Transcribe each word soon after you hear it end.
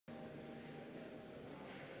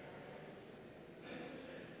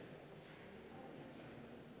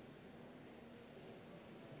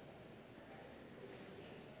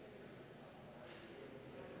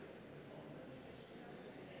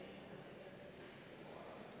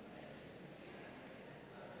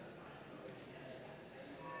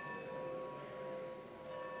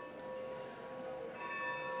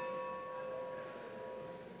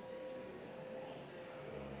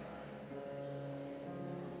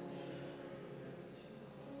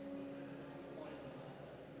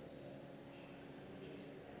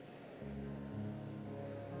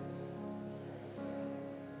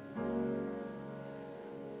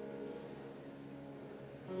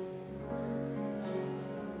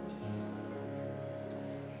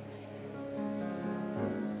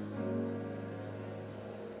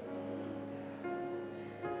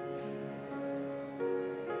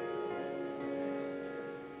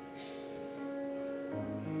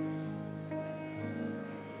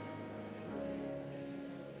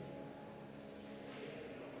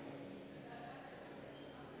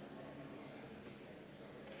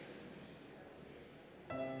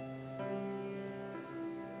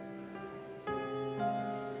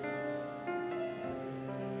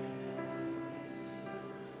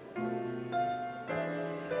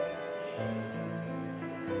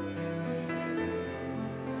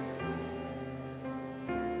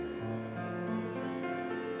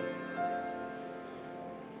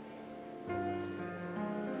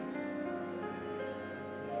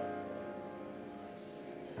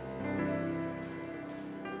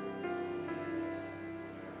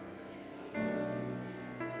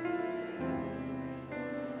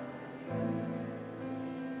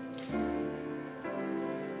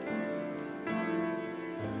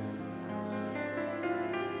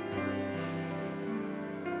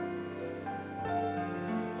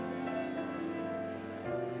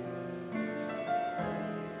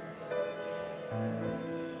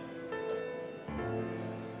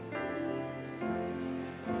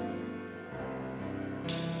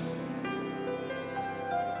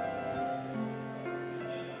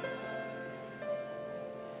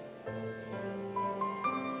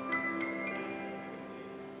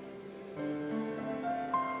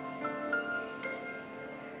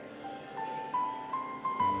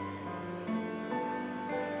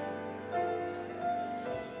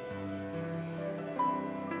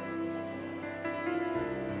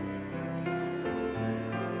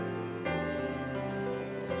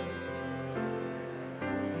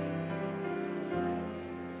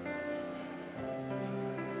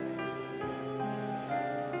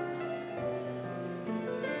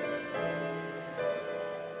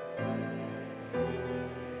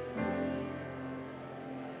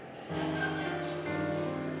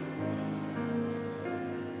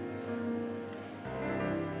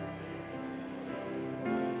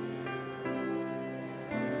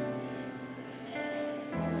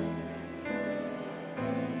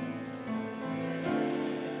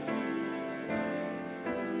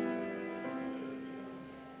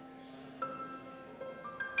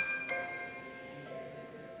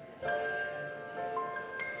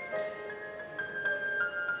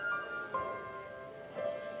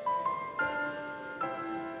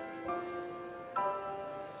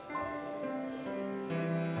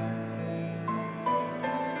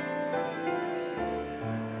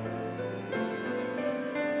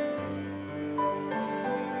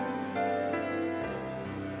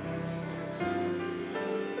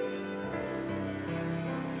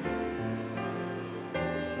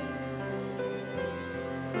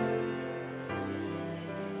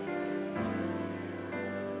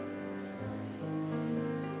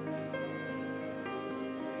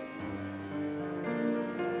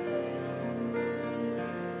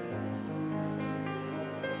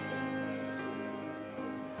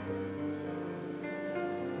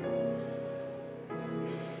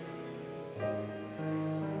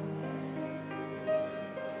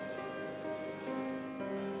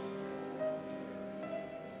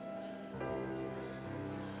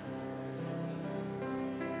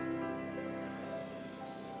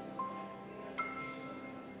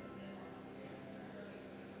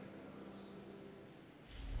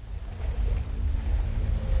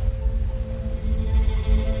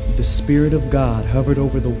The Spirit of God hovered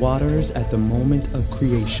over the waters at the moment of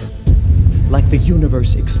creation, like the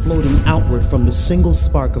universe exploding outward from the single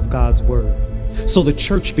spark of God's word. So the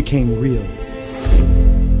church became real.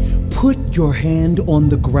 Put your hand on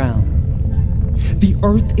the ground. The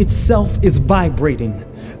earth itself is vibrating.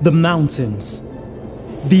 The mountains,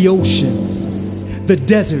 the oceans, the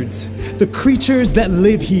deserts, the creatures that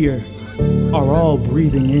live here are all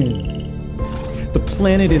breathing in. The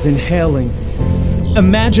planet is inhaling.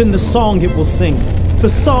 Imagine the song it will sing, the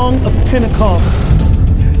song of Pentecost.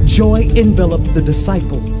 Joy enveloped the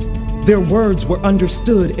disciples. Their words were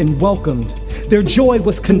understood and welcomed. Their joy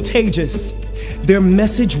was contagious. Their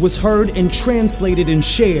message was heard and translated and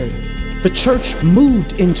shared. The church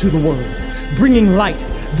moved into the world, bringing light,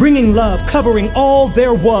 bringing love, covering all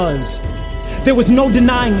there was. There was no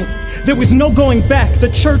denying it. There was no going back.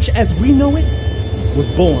 The church as we know it was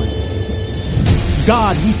born.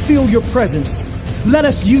 God, we feel your presence. Let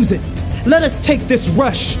us use it. Let us take this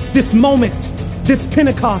rush, this moment, this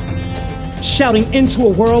Pentecost, shouting into a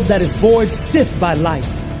world that is bored stiff by life.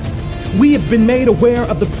 We have been made aware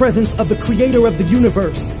of the presence of the creator of the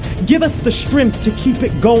universe. Give us the strength to keep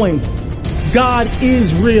it going. God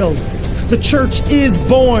is real. The church is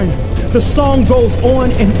born. The song goes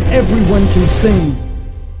on and everyone can sing.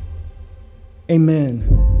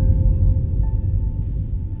 Amen.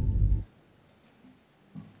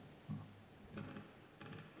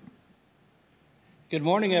 Good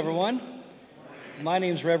morning, everyone. My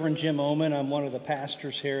name is Reverend Jim Oman. I'm one of the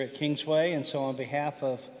pastors here at Kingsway, and so on behalf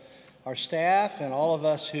of our staff and all of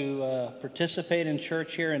us who participate in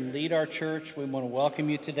church here and lead our church, we want to welcome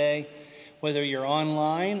you today, whether you're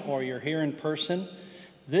online or you're here in person.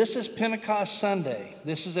 This is Pentecost Sunday.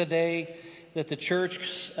 This is a day that the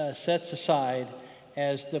church sets aside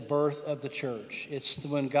as the birth of the church. It's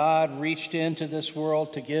when God reached into this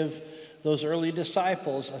world to give those early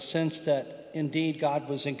disciples a sense that indeed God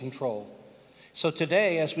was in control. So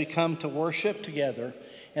today, as we come to worship together,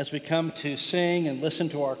 as we come to sing and listen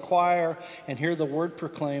to our choir and hear the word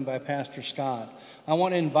proclaimed by Pastor Scott, I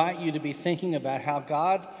want to invite you to be thinking about how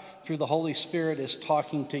God, through the Holy Spirit, is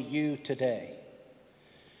talking to you today.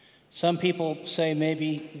 Some people say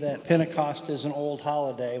maybe that Pentecost is an old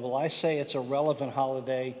holiday. Well, I say it's a relevant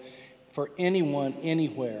holiday for anyone,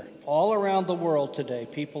 anywhere. All around the world today,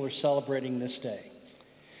 people are celebrating this day.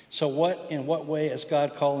 So in what way is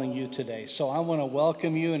God calling you today? So I want to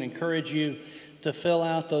welcome you and encourage you to fill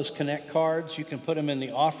out those Connect cards. You can put them in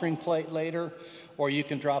the offering plate later, or you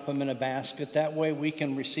can drop them in a basket. That way we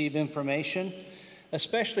can receive information,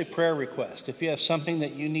 especially prayer requests. If you have something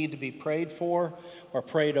that you need to be prayed for or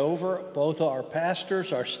prayed over, both our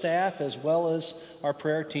pastors, our staff, as well as our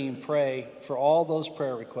prayer team pray for all those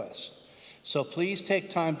prayer requests. So please take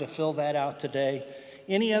time to fill that out today.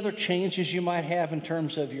 Any other changes you might have in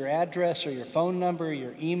terms of your address or your phone number or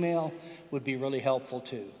your email would be really helpful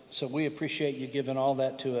too. So we appreciate you giving all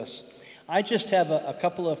that to us. I just have a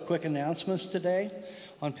couple of quick announcements today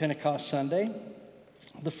on Pentecost Sunday.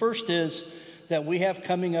 The first is that we have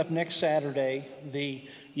coming up next Saturday the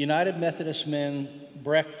United Methodist Men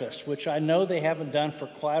Breakfast, which I know they haven't done for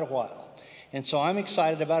quite a while. And so I'm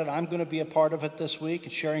excited about it. I'm going to be a part of it this week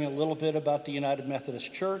and sharing a little bit about the United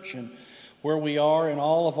Methodist Church and where we are in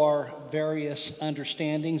all of our various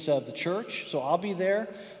understandings of the church. So I'll be there.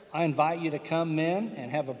 I invite you to come in and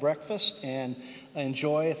have a breakfast and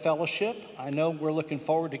enjoy a fellowship. I know we're looking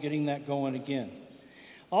forward to getting that going again.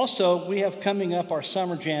 Also, we have coming up our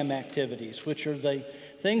Summer Jam activities, which are the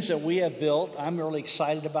things that we have built. I'm really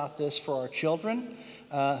excited about this for our children.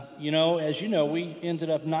 As you know, we ended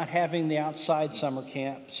up not having the outside summer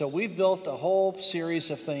camp. So we built a whole series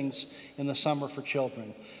of things in the summer for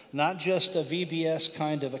children. Not just a VBS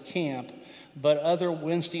kind of a camp, but other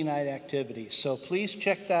Wednesday night activities. So please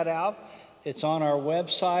check that out. It's on our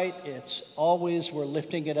website. We're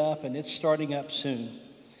lifting it up, and it's starting up soon.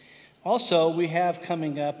 Also, we have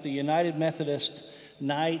coming up the United Methodist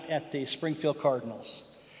Night at the Springfield Cardinals.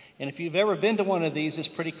 And if you've ever been to one of these, it's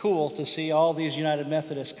pretty cool to see all these United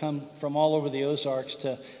Methodists come from all over the Ozarks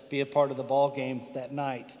to be a part of the ball game that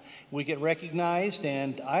night. We get recognized,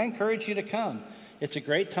 and I encourage you to come. It's a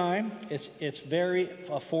great time. It's very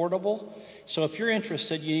affordable. So if you're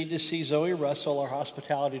interested, you need to see Zoe Russell, our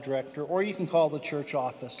hospitality director, or you can call the church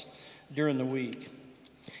office during the week.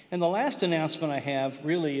 And the last announcement I have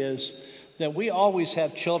really is that we always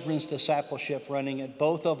have children's discipleship running at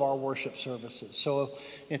both of our worship services. So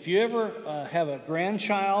if you ever have a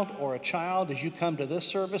grandchild or a child as you come to this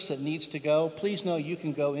service that needs to go, please know you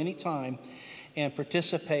can go anytime and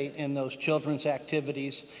participate in those children's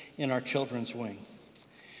activities in our children's wing.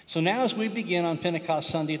 So now as we begin on Pentecost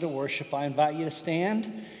Sunday to worship, I invite you to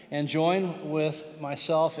stand and join with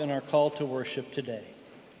myself in our call to worship today.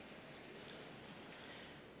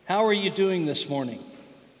 How are you doing this morning?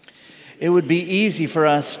 It would be easy for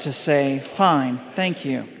us to say, fine, thank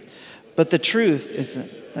you. But the truth is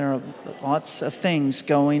that there are lots of things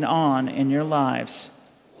going on in your lives,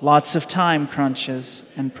 lots of time crunches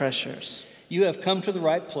and pressures. You have come to the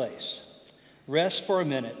right place. Rest for a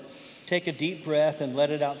minute. Take a deep breath and let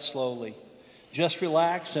it out slowly. Just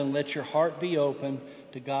relax and let your heart be open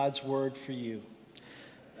to God's word for you.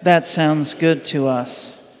 That sounds good to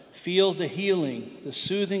us. Feel the healing, the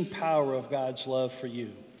soothing power of God's love for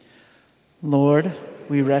you. Lord,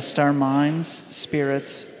 we rest our minds,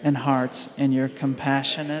 spirits, and hearts in your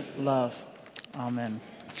compassionate love. Amen.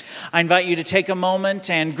 I invite you to take a moment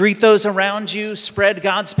and greet those around you. Spread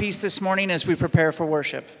God's peace this morning as we prepare for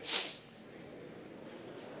worship.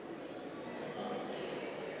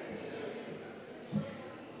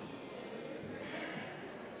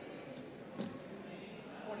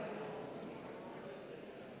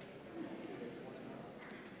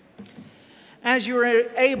 As you are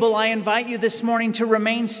able, I invite you this morning to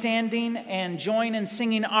remain standing and join in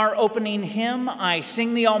singing our opening hymn, I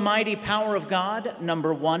Sing the Almighty Power of God,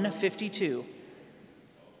 number 152.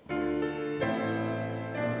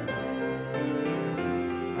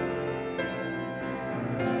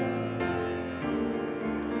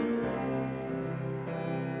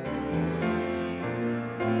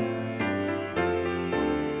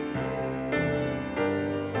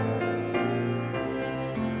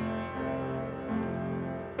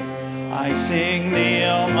 I sing the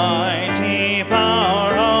almighty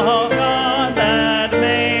power of God that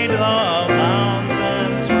made the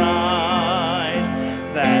mountains rise,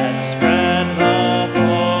 that spread the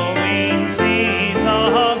flowing seas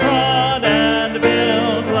abroad and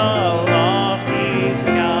built the lofty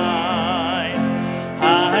skies.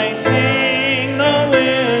 I sing the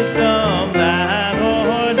wisdom that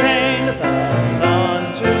ordained the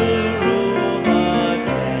sun to rule the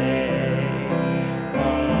day.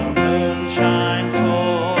 Shines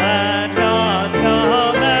full at God's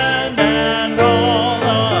command, and all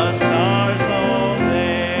the stars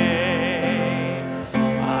obey.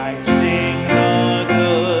 I sing the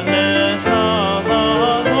goodness of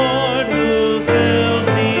the Lord, who filled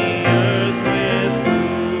the earth with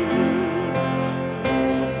food,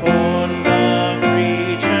 who formed the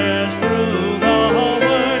creatures through the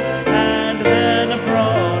word, and then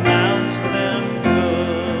pronounced them good.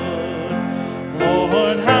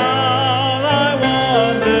 Lord, how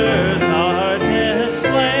wonders are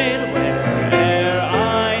displayed where'er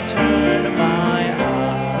I turn my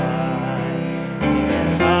eye.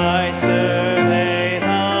 If I survey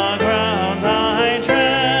the ground I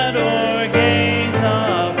tread, or gaze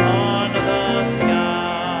upon the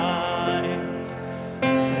sky,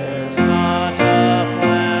 there's not a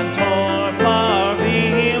plant or flower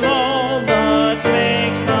below but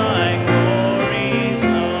makes thy glories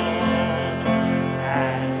known,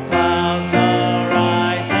 and clouds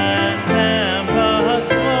arise and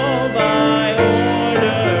tempests flow by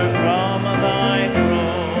order from thy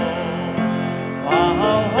throne,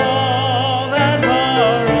 while all that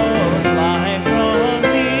borrows life from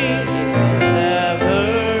thee is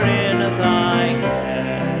ever in thy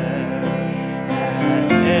care,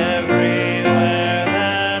 and everywhere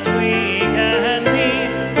that we can be,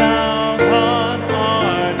 thou, God,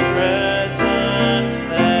 art present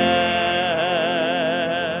there.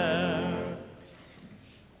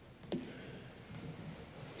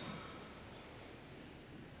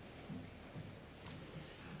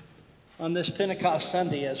 On this Pentecost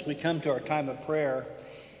Sunday, as we come to our time of prayer,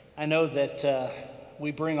 I know that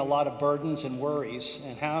we bring a lot of burdens and worries,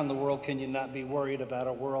 and how in the world can you not be worried about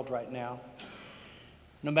our world right now?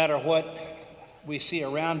 No matter what we see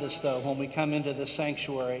around us, though, when we come into this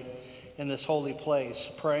sanctuary, in this holy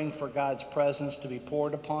place, praying for God's presence to be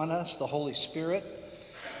poured upon us, the Holy Spirit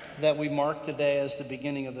that we mark today as the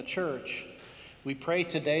beginning of the church, we pray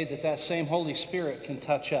today that that same Holy Spirit can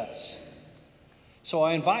touch us. So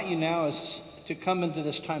I invite you now to come into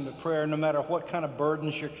this time of prayer, no matter what kind of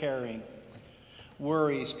burdens you're carrying,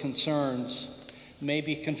 worries, concerns,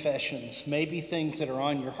 maybe confessions, maybe things that are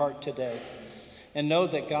on your heart today, and know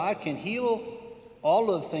that God can heal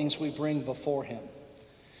all of the things we bring before him.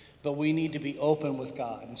 But we need to be open with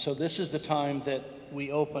God. And so this is the time that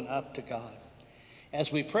we open up to God.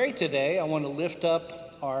 As we pray today, I want to lift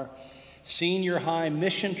up our senior high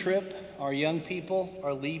mission trip. Our young people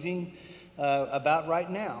are leaving about right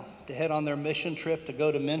now to head on their mission trip to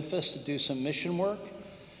go to Memphis to do some mission work.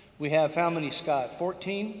 We have how many, Scott?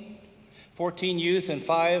 14 youth and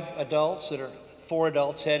 5 adults that are 4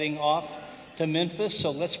 adults heading off to Memphis.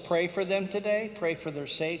 So let's pray for them today, pray for their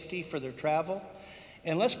safety, for their travel.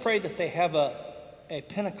 And let's pray that they have a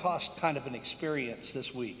Pentecost kind of an experience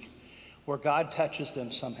this week where God touches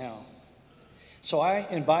them somehow. So I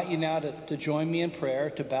invite you now to join me in prayer,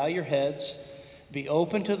 to bow your heads, be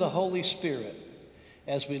open to the Holy Spirit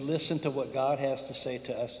as we listen to what God has to say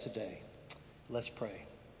to us today. Let's pray.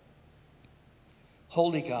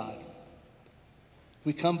 Holy God,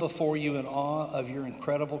 we come before you in awe of your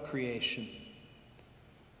incredible creation.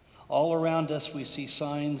 All around us we see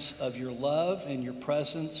signs of your love and your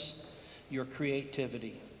presence, your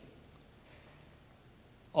creativity.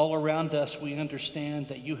 All around us we understand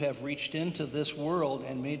that you have reached into this world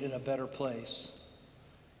and made it a better place.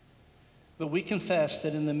 But we confess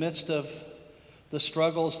that in the midst of the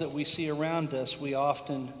struggles that we see around us, we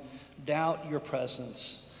often doubt your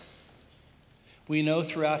presence. We know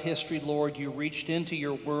throughout history, Lord, you reached into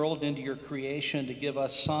your world, into your creation to give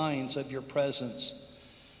us signs of your presence,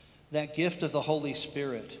 that gift of the Holy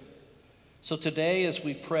Spirit. So today as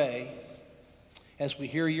we pray, as we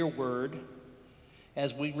hear your word,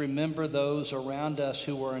 as we remember those around us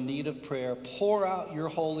who are in need of prayer, pour out your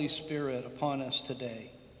Holy Spirit upon us today.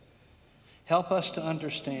 Help us to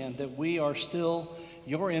understand that we are still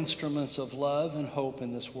your instruments of love and hope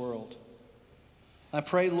in this world. I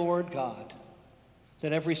pray, Lord God,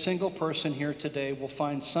 that every single person here today will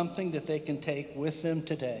find something that they can take with them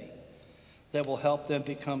today that will help them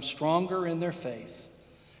become stronger in their faith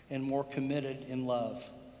and more committed in love.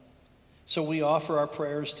 So we offer our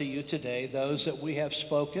prayers to you today, those that we have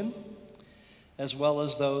spoken, as well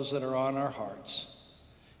as those that are on our hearts.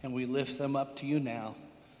 And we lift them up to you now.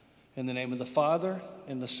 In the name of the Father,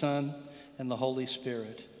 and the Son, and the Holy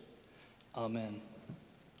Spirit. Amen.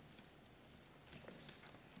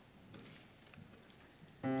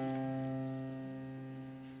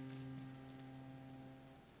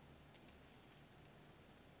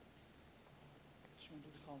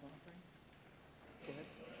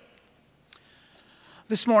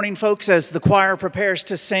 This morning, folks, as the choir prepares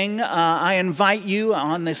to sing, I invite you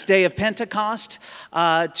on this day of Pentecost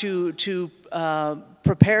to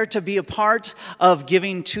prepare to be a part of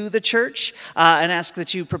giving to the church and ask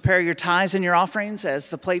that you prepare your tithes and your offerings as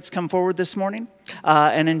the plates come forward this morning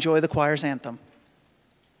and enjoy the choir's anthem.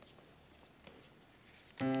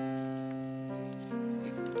 Amen.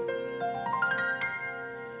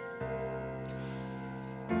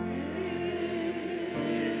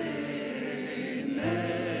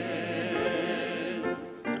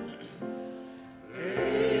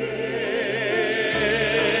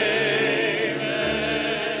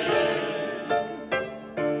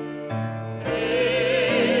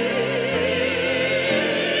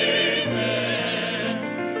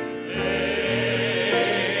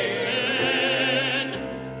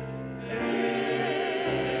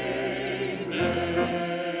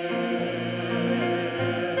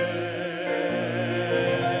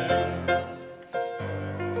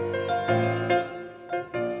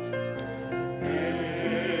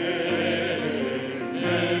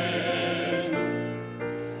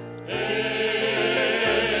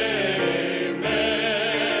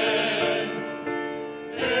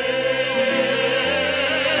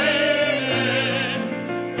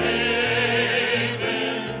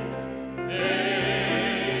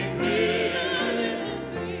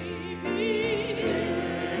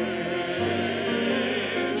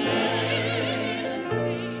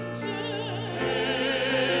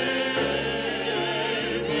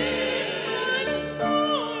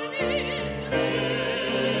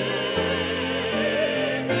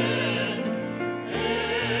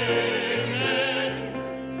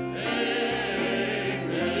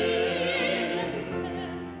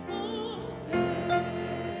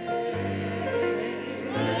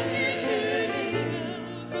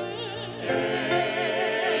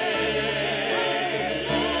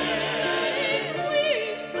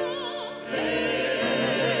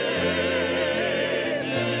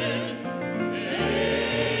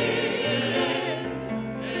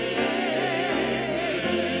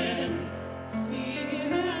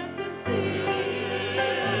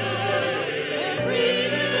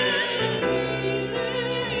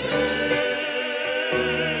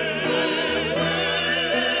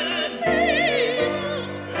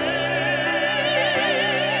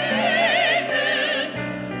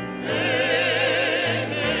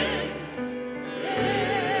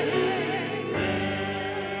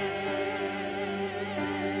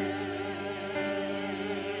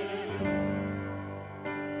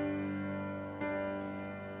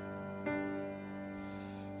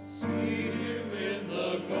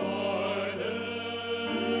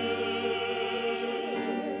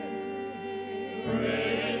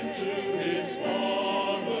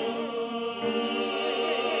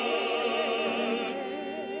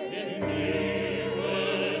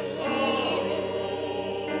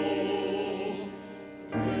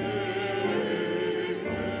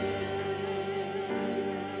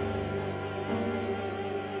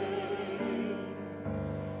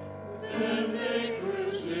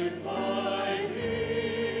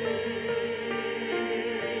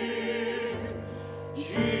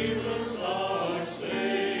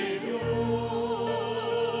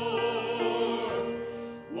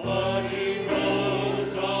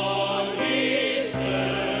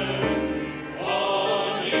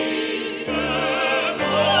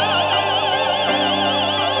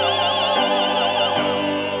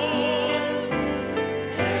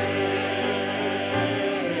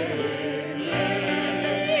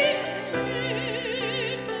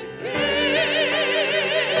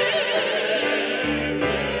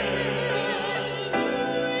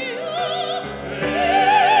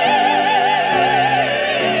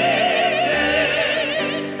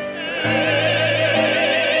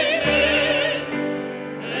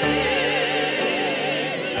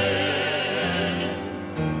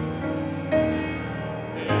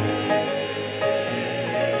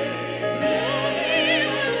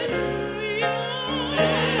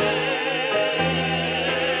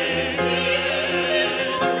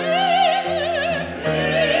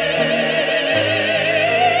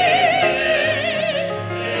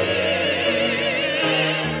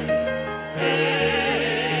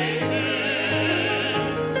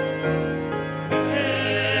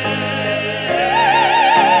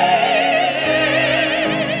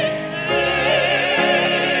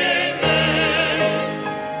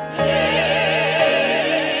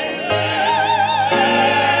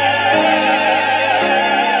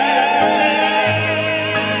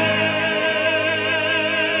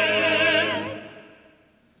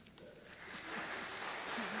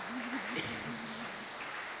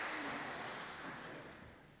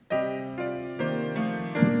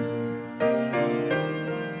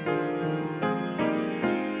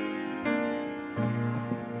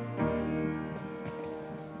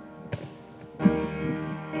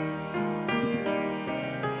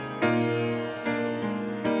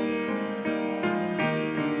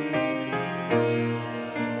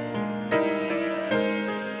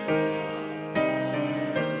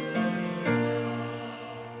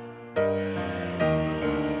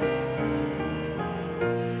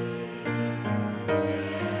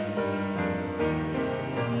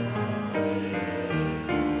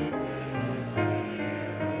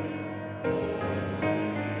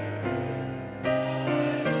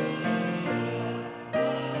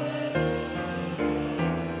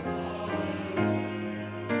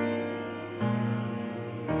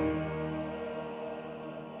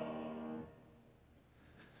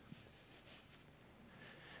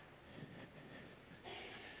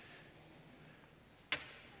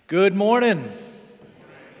 Good morning.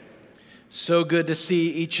 So good to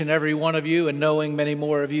see each and every one of you, and knowing many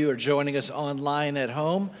more of you are joining us online at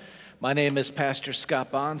home. My name is Pastor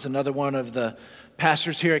Scott Bonds, another one of the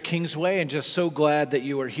pastors here at Kingsway, and just so glad that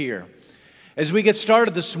you are here. As we get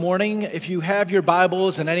started this morning, if you have your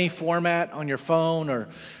Bibles in any format on your phone or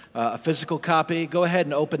a physical copy, go ahead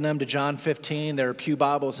and open them to John 15. There are pew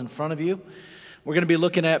Bibles in front of you. We're going to be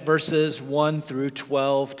looking at verses 1 through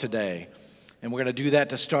 12 today. And we're going to do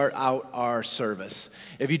that to start out our service.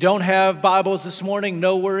 If you don't have Bibles this morning,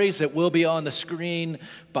 no worries. It will be on the screen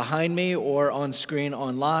behind me or on screen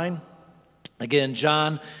online. Again,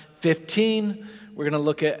 John 15, we're going to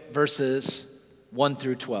look at verses 1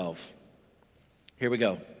 through 12. Here we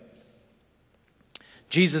go.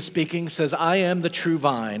 Jesus speaking says, "I am the true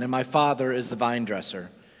vine, and my Father is the vine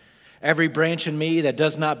dresser. Every branch in me that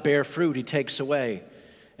does not bear fruit, he takes away.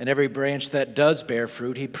 And every branch that does bear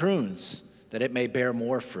fruit, he prunes, that it may bear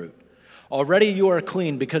more fruit. Already you are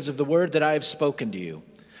clean because of the word that I have spoken to you.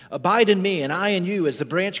 Abide in me, and I in you, as the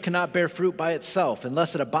branch cannot bear fruit by itself,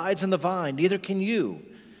 unless it abides in the vine, neither can you,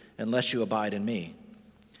 unless you abide in me.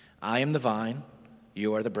 I am the vine,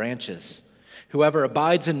 you are the branches. Whoever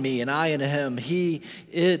abides in me, and I in him,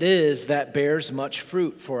 it is that bears much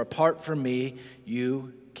fruit, for apart from me,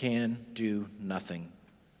 you can do nothing.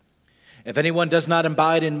 If anyone does not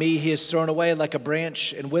abide in me, he is thrown away like a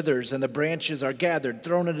branch and withers, and the branches are gathered,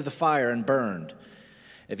 thrown into the fire, and burned.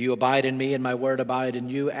 If you abide in me, and my word abide in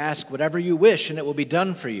you, ask whatever you wish, and it will be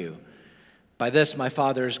done for you. By this my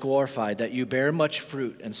Father is glorified, that you bear much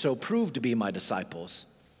fruit, and so prove to be my disciples.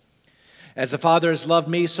 As the Father has loved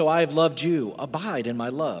me, so I have loved you. Abide in my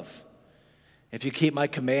love. If you keep my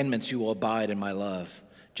commandments, you will abide in my love,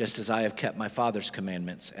 just as I have kept my Father's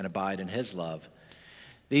commandments and abide in his love.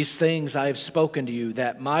 These things I have spoken to you,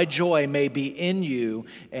 that my joy may be in you,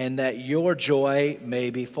 and that your joy may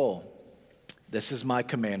be full. This is my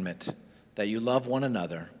commandment, that you love one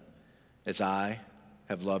another as I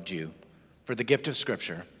have loved you." For the gift of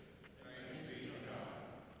Scripture.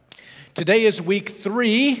 Today is week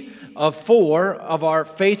 3 of 4 of our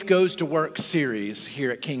Faith Goes to Work series here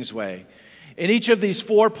at Kingsway. In each of these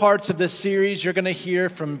 4 parts of this series, you're going to hear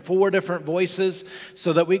from 4 different voices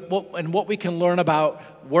so that what we can learn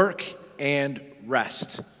about work and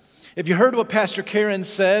rest. If you heard what Pastor Karen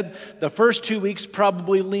said, the first 2 weeks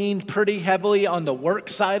probably leaned pretty heavily on the work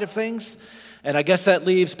side of things. And I guess that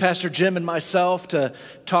leaves Pastor Jim and myself to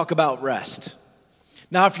talk about rest.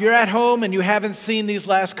 Now, if you're at home and you haven't seen these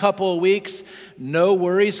last couple of weeks, no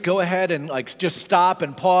worries. Go ahead and just stop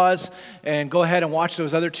and pause and go ahead and watch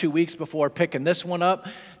those other 2 weeks before picking this one up.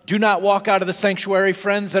 Do not walk out of the sanctuary,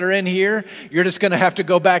 friends that are in here. You're just going to have to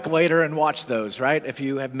go back later and watch those, right? If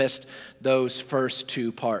you have missed those first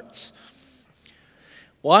 2 parts.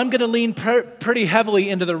 Well, I'm going to lean pretty heavily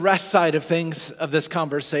into the rest side of things of this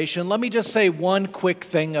conversation. Let me just say one quick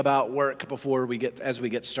thing about work as we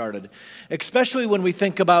get started, especially when we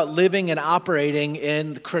think about living and operating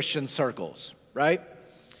in Christian circles, right?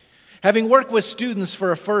 Having worked with students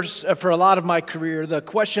for a lot of my career, the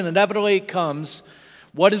question inevitably comes,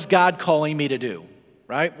 what is God calling me to do?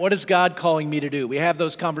 Right? What is God calling me to do? We have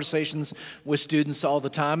those conversations with students all the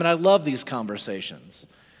time, and I love these conversations.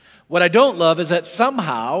 What I don't love is that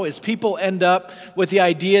somehow people end up with the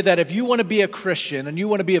idea that if you want to be a Christian and you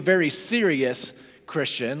want to be a very serious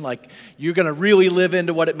Christian, like you're going to really live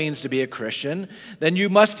into what it means to be a Christian, then you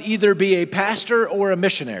must either be a pastor or a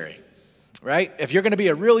missionary, right? If you're going to be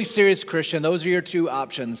a really serious Christian, those are your 2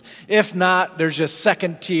 options. If not, there's just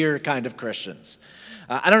second-tier kind of Christians.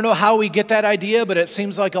 I don't know how we get that idea, but it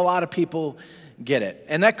seems like a lot of people get it.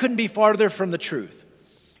 And that couldn't be farther from the truth.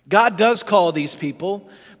 God does call these people,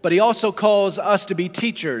 but he also calls us to be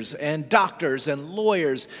teachers and doctors and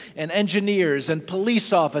lawyers and engineers and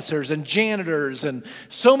police officers and janitors and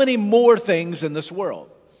so many more things in this world,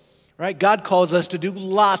 right? God calls us to do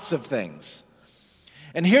lots of things.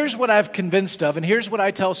 And here's what I've convinced of, and here's what I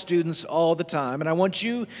tell students all the time, and I want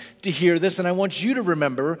you to hear this, and I want you to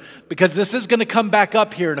remember, because this is going to come back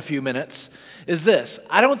up here in a few minutes, is this: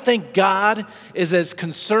 I don't think God is as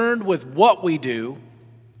concerned with what we do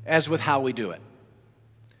as with how we do it.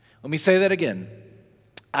 Let me say that again.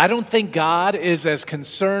 I don't think God is as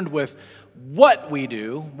concerned with what we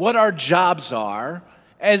do, what our jobs are,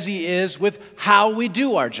 as he is with how we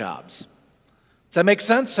do our jobs. Does that make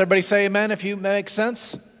sense? Everybody say amen if you make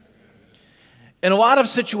sense. In a lot of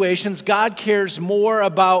situations, God cares more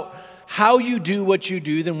about how you do what you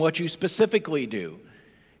do than what you specifically do.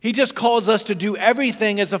 He just calls us to do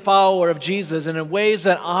everything as a follower of Jesus and in ways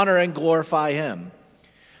that honor and glorify him.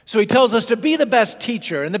 So he tells us to be the best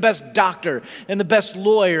teacher and the best doctor and the best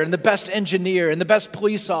lawyer and the best engineer and the best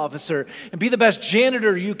police officer and be the best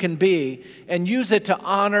janitor you can be and use it to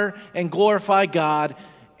honor and glorify God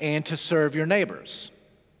and to serve your neighbors.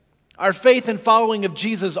 Our faith and following of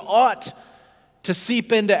Jesus ought to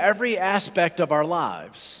seep into every aspect of our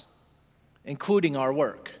lives, including our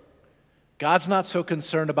work. God's not so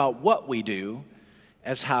concerned about what we do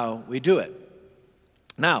as how we do it.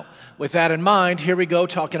 Now, with that in mind, here we go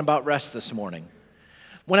talking about rest this morning.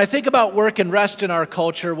 When I think about work and rest in our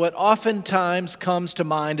culture, what oftentimes comes to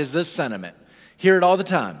mind is this sentiment. Hear it all the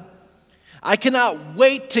time. I cannot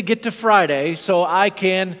wait to get to Friday so I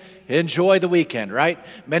can enjoy the weekend, right?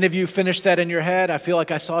 Many of you finished that in your head. I feel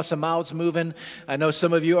like I saw some mouths moving. I know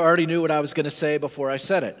some of you already knew what I was going to say before I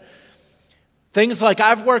said it. Things like,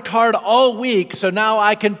 I've worked hard all week, so now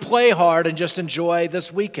I can play hard and just enjoy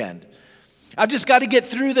this weekend. I've just got to get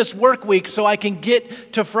through this work week so I can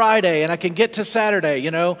get to Friday and I can get to Saturday,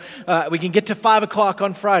 we can get to 5 o'clock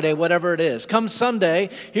on Friday, whatever it is. Come Sunday,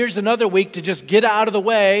 here's another week to just get out of the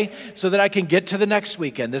way so that I can get to the next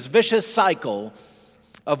weekend. This vicious cycle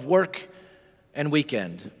of work and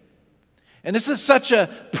weekend. And this is such a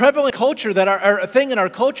prevalent culture that a thing in our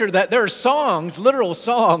culture that there are songs, literal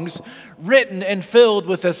songs, written and filled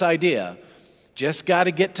with this idea. Just got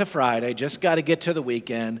to get to Friday, just got to get to the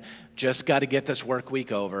weekend, just got to get this work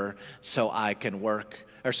week over so I can work,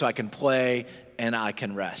 or so I can play and I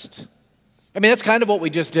can rest. I mean, that's kind of what we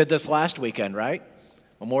just did this last weekend, right?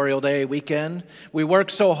 Memorial Day weekend. We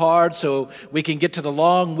worked so hard so we can get to the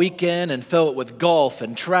long weekend and fill it with golf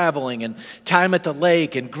and traveling and time at the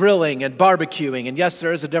lake and grilling and barbecuing. And yes,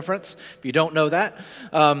 there is a difference if you don't know that.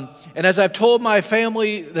 And as I've told my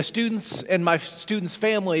family, the students and my students'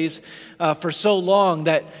 families for so long,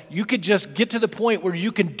 that you could just get to the point where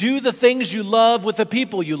you can do the things you love with the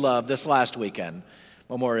people you love this last weekend,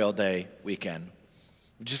 Memorial Day weekend.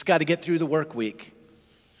 You just got to get through the work week.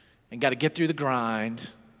 And got to get through the grind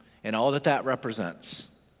and all that represents.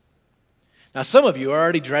 Now, some of you are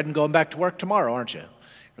already dreading going back to work tomorrow, aren't you?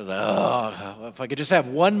 You're like, oh, if I could just have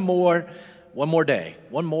one more day,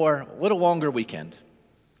 one more, a little longer weekend.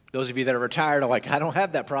 Those of you that are retired are like, I don't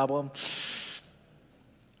have that problem.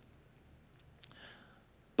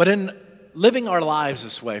 But in living our lives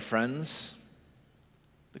this way, friends,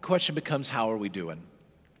 the question becomes, how are we doing?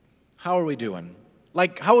 How are we doing?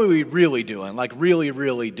 Like, how are we really doing? Like, really,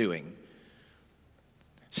 really doing?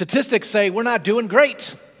 Statistics say we're not doing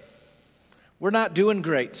great. We're not doing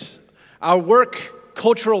great. Our work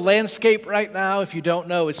cultural landscape right now, if you don't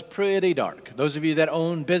know, is pretty dark. Those of you that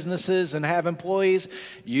own businesses and have employees,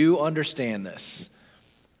 you understand this.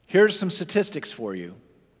 Here's some statistics for you.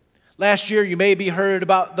 Last year, you maybe heard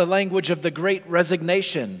about the language of the Great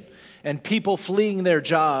Resignation and people fleeing their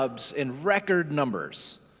jobs in record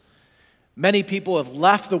numbers. Many people have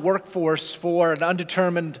left the workforce for an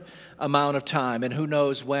undetermined amount of time, and who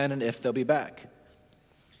knows when and if they'll be back.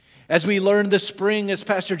 As we learned this spring, as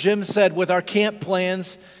Pastor Jim said, with our camp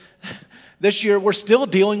plans, this year we're still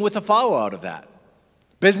dealing with the fallout of that.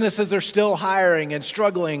 Businesses are still hiring and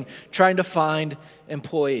struggling, trying to find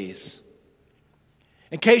employees.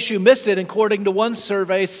 In case you missed it, according to one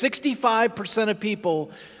survey, 65% of people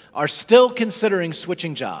are still considering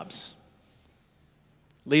switching jobs,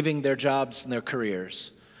 leaving their jobs and their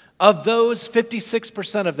careers. Of those,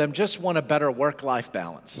 56% of them just want a better work-life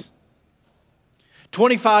balance.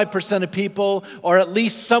 25% of people are at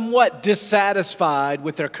least somewhat dissatisfied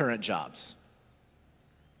with their current jobs.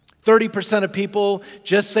 30% of people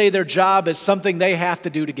just say their job is something they have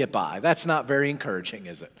to do to get by. That's not very encouraging,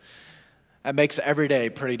 is it? That makes every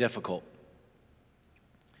day pretty difficult.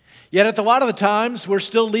 Yet at a lot of the times, we're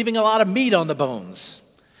still leaving a lot of meat on the bones.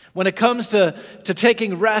 When it comes to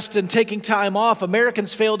taking rest and taking time off,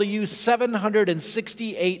 Americans fail to use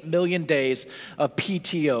 768 million days of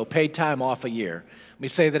PTO, paid time off a year. Let me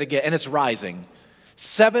say that again, and it's rising.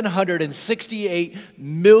 768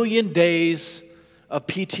 million days of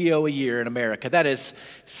PTO a year in America. That is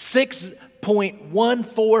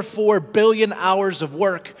 6.144 billion hours of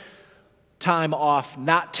work time off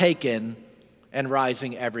not taken and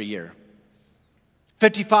rising every year.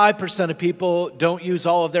 55% of people don't use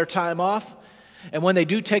all of their time off. And when they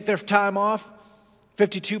do take their time off,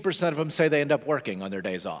 52% of them say they end up working on their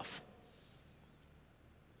days off.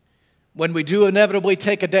 When we do inevitably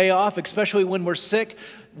take a day off, especially when we're sick,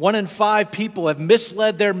 1 in 5 people have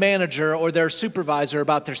misled their manager or their supervisor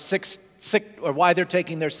about their sick or why they're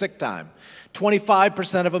taking their sick time.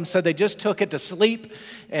 25% of them said they just took it to sleep,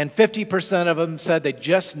 and 50% of them said they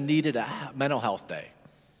just needed a mental health day.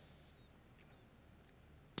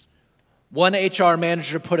 One HR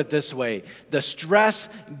manager put it this way: the stress,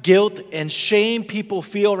 guilt, and shame people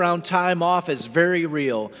feel around time off is very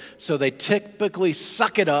real, so they typically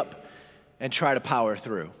suck it up and try to power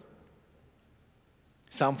through.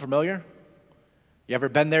 Sound familiar? You ever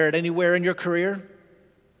been there at anywhere in your career?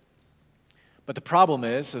 But the problem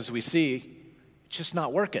is, as we see, it's just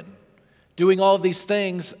not working. Doing all of these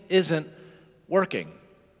things isn't working.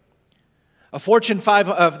 The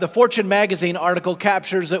Fortune magazine article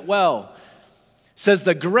captures it well. It says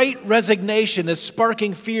the great resignation is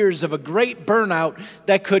sparking fears of a great burnout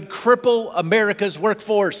that could cripple America's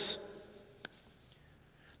workforce.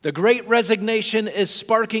 The great resignation is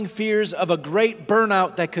sparking fears of a great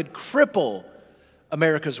burnout that could cripple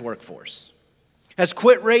America's workforce. As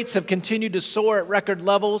quit rates have continued to soar at record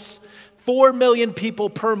levels, 4 million people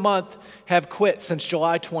per month have quit since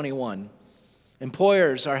July 21.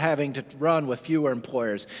 Employers are having to run with fewer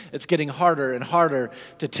employers. It's getting harder and harder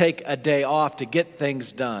to take a day off to get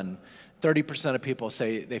things done. 30% of people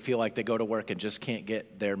say they feel like they go to work and just can't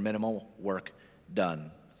get their minimal work done.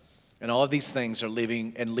 And all of these things are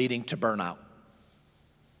leading to burnout.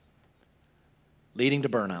 Leading to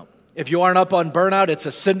burnout. If you aren't up on burnout, it's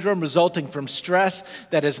a syndrome resulting from stress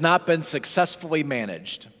that has not been successfully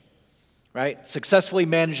managed. Right? Successfully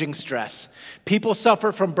managing stress. People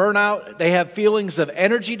suffer from burnout. They have feelings of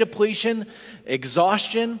energy depletion,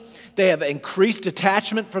 exhaustion. They have increased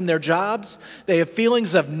detachment from their jobs. They have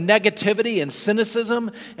feelings of negativity and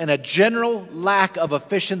cynicism and a general lack of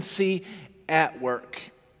efficiency at work.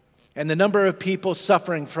 And the number of people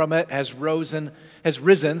suffering from it has risen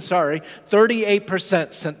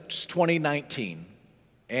 38% since 2019,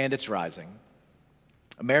 and it's rising.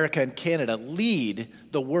 America and Canada lead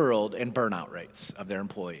the world in burnout rates of their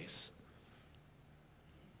employees.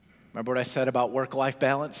 Remember what I said about work-life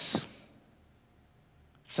balance?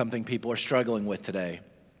 It's something people are struggling with today.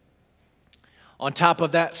 On top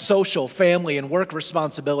of that, social, family, and work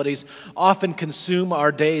responsibilities often consume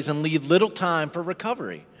our days and leave little time for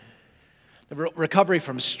recovery. The recovery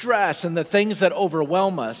from stress and the things that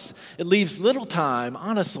overwhelm us, it leaves little time,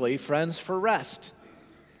 honestly, friends, for rest.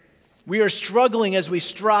 We are struggling as we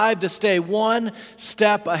strive to stay one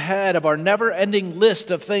step ahead of our never-ending list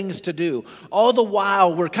of things to do. All the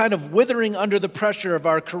while, we're kind of withering under the pressure of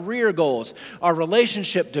our career goals, our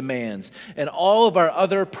relationship demands, and all of our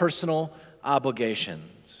other personal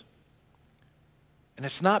obligations. And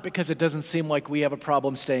it's not because it doesn't seem like we have a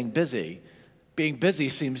problem staying busy. Being busy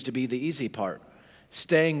seems to be the easy part.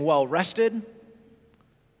 Staying well rested,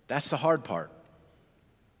 that's the hard part.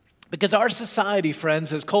 Because our society,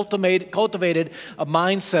 friends, has cultivated a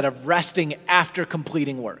mindset of resting after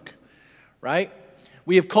completing work, right?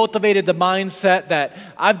 We have cultivated the mindset that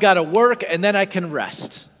I've got to work and then I can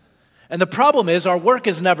rest. And the problem is our work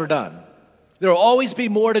is never done. There will always be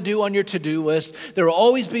more to do on your to-do list. There will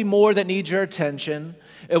always be more that needs your attention.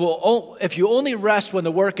 If you only rest when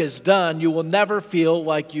the work is done, you will never feel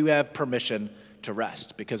like you have permission to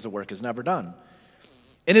rest because the work is never done.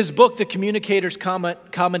 In his book, The Communicator's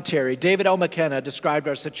Commentary, David L. McKenna described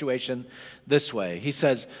our situation this way. He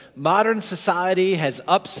says, modern society has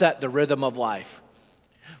upset the rhythm of life.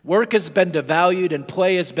 Work has been devalued and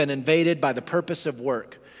play has been invaded by the purpose of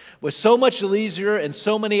work. With so much leisure and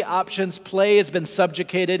so many options, play has been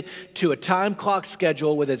subjugated to a time clock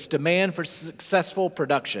schedule with its demand for successful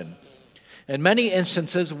production. In many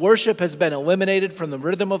instances, worship has been eliminated from the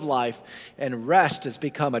rhythm of life, and rest has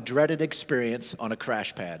become a dreaded experience on a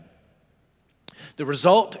crash pad. The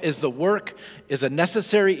result is the work is a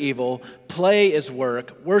necessary evil, play is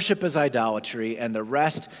work, worship is idolatry, and the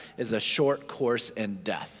rest is a short course in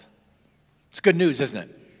death. It's good news, isn't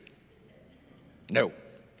it? No.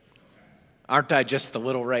 Aren't I just the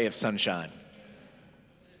little ray of sunshine?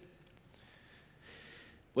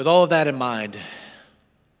 With all of that in mind,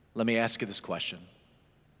 let me ask you this question.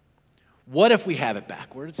 What if we have it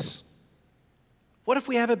backwards? What if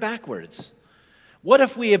we have it backwards? What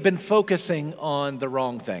if we have been focusing on the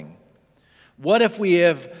wrong thing? What if we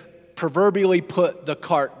have proverbially put the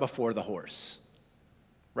cart before the horse?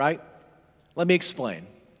 Right? Let me explain.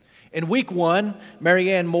 In week 1,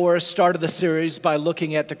 Marianne Morris started the series by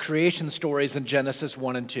looking at the creation stories in Genesis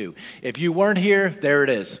 1 and 2. If you weren't here, there it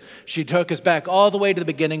is. She took us back all the way to the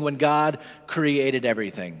beginning when God created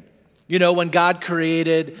everything. You know, when God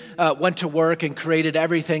went to work and created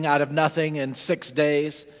everything out of nothing in 6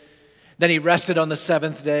 days. Then he rested on the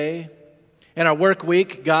 7th day. In our work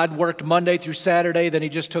week, God worked Monday through Saturday, then he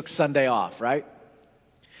just took Sunday off, right?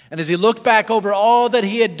 And as he looked back over all that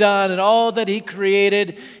he had done and all that he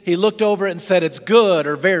created, he looked over it and said, it's good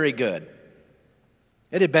or very good.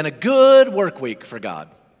 It had been a good work week for God.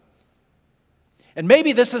 And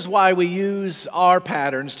maybe this is why we use our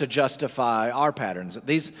patterns to justify our patterns,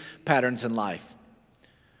 these patterns in life.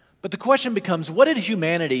 But the question becomes, what did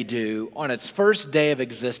humanity do on its first day of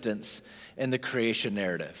existence in the creation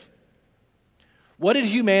narrative? What did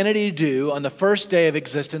humanity do on the first day of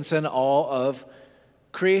existence in all of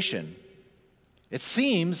creation? It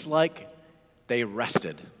seems like they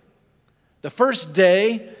rested. The first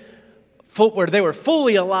day where they were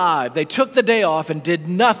fully alive, they took the day off and did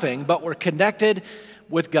nothing but were connected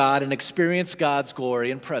with God and experienced God's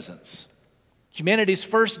glory and presence. Humanity's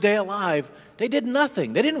first day alive, they did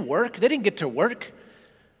nothing. They didn't work. They didn't get to work.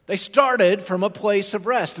 They started from a place of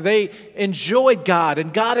rest. They enjoyed God,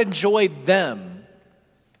 and God enjoyed them.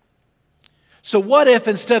 So what if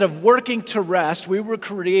instead of working to rest, we were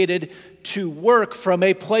created to work from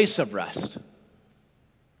a place of rest?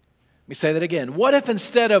 Let me say that again. What if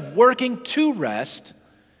instead of working to rest,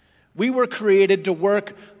 we were created to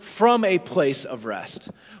work from a place of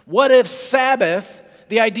rest? What if Sabbath,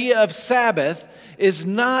 the idea of Sabbath, is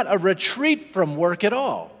not a retreat from work at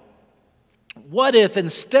all? What if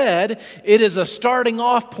instead it is a starting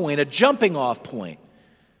off point, a jumping off point?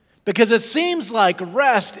 Because it seems like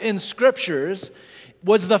rest in scriptures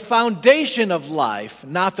was the foundation of life,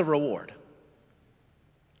 not the reward.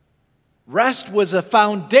 Rest was a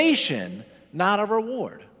foundation, not a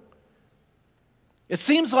reward. It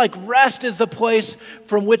seems like rest is the place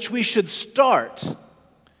from which we should start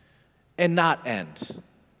and not end,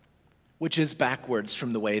 which is backwards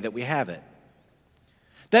from the way that we have it.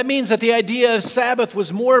 That means that the idea of Sabbath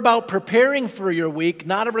was more about preparing for your week,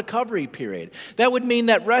 not a recovery period. That would mean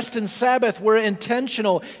that rest and Sabbath were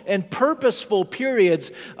intentional and purposeful periods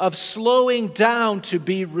of slowing down to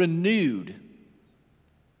be renewed.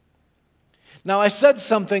 Now, I said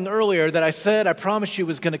something earlier that I promised you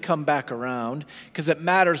was going to come back around because it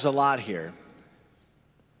matters a lot here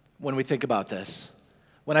when we think about this.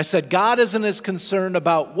 When I said God isn't as concerned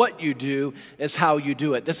about what you do as how you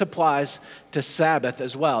do it. This applies to Sabbath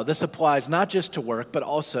as well. This applies not just to work, but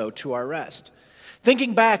also to our rest.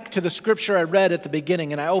 Thinking back to the scripture I read at the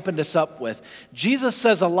beginning and I opened this up with, Jesus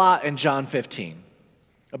says a lot in John 15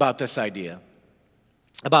 about this idea,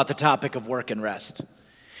 about the topic of work and rest.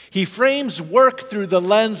 He frames work through the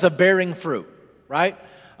lens of bearing fruit, right?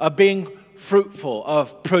 Of being fruitful,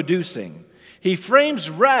 of producing. He frames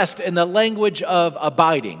rest in the language of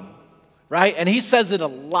abiding, right? And he says it a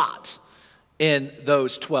lot in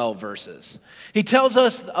those 12 verses. He tells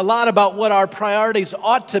us a lot about what our priorities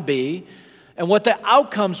ought to be and what the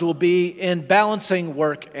outcomes will be in balancing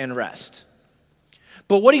work and rest.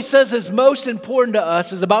 But what he says is most important to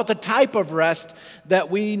us is about the type of rest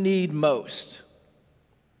that we need most.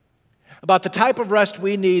 About the type of rest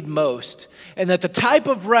we need most. And that the type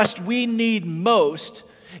of rest we need most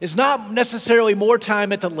is not necessarily more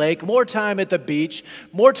time at the lake, more time at the beach,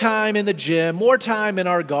 more time in the gym, more time in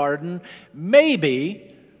our garden.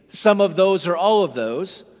 Maybe some of those or all of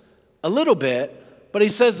those, a little bit, but he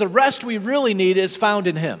says the rest we really need is found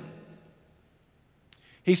in him.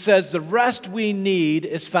 He says the rest we need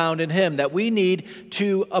is found in him, that we need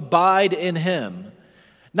to abide in him.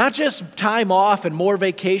 Not just time off and more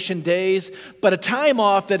vacation days, but a time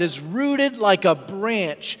off that is rooted like a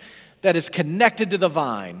branch that is connected to the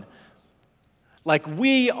vine, like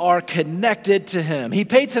we are connected to him. He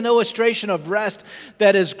paints an illustration of rest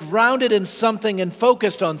that is grounded in something and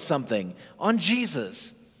focused on something, on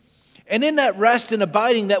Jesus. And in that rest and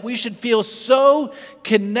abiding, that we should feel so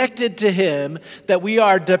connected to him that we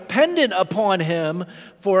are dependent upon him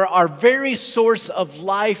for our very source of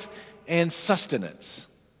life and sustenance.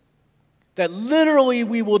 That literally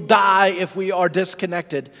we will die if we are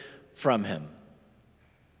disconnected from him.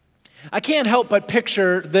 I can't help but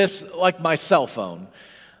picture this like my cell phone,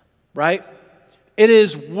 right? It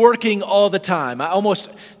is working all the time.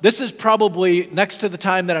 This is probably, next to the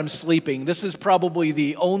time that I'm sleeping, this is probably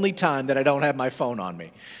the only time that I don't have my phone on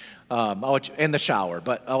me. In the shower,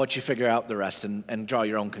 but I'll let you figure out the rest and draw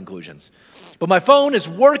your own conclusions. But my phone is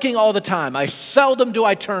working all the time. Seldom do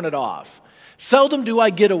I turn it off. Seldom do I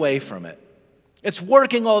get away from it. It's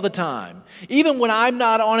working all the time. Even when I'm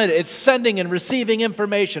not on it, it's sending and receiving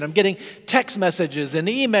information. I'm getting text messages and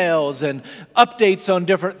emails and updates on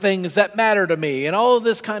different things that matter to me and all of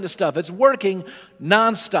this kind of stuff. It's working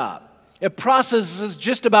nonstop. It processes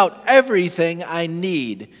just about everything I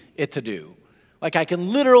need it to do. Like I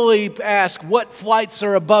can literally ask what flights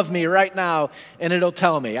are above me right now and it'll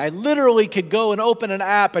tell me. I literally could go and open an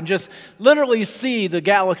app and just literally see the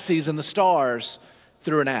galaxies and the stars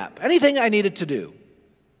through an app. Anything I need it to do.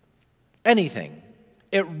 Anything.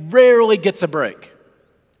 It rarely gets a break.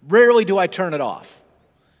 Rarely do I turn it off.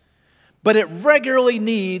 But it regularly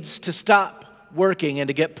needs to stop working and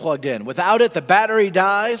to get plugged in. Without it, the battery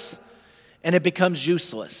dies and it becomes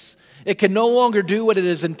useless. It can no longer do what it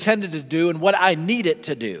is intended to do and what I need it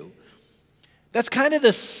to do. That's kind of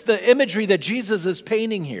the imagery that Jesus is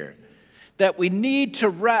painting here, that we need to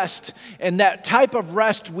rest, and that type of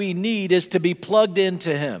rest we need is to be plugged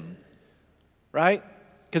into Him, right?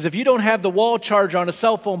 Because if you don't have the wall charger on a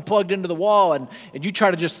cell phone plugged into the wall and you try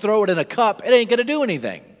to just throw it in a cup, it ain't going to do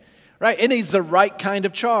anything, right? It needs the right kind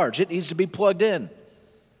of charge. It needs to be plugged in.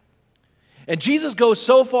 And Jesus goes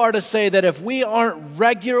so far to say that if we aren't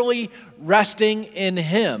regularly resting in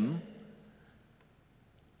Him,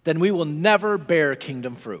 then we will never bear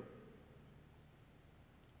kingdom fruit.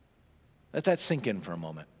 Let that sink in for a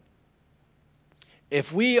moment.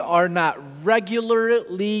 If we are not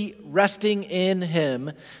regularly resting in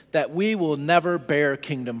Him, that we will never bear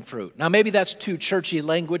kingdom fruit. Now, maybe that's too churchy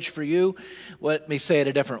language for you. Let me say it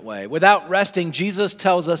a different way. Without resting, Jesus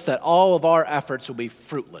tells us that all of our efforts will be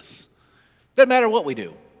fruitless. Doesn't matter what we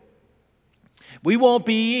do. We won't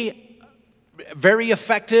be very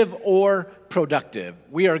effective or productive.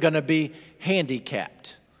 We are going to be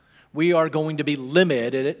handicapped. We are going to be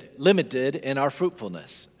limited in our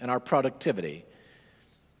fruitfulness and our productivity.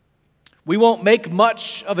 We won't make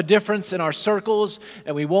much of a difference in our circles,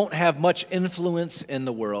 and we won't have much influence in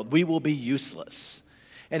the world. We will be useless.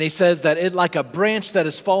 And he says that like a branch that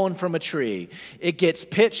has fallen from a tree, it gets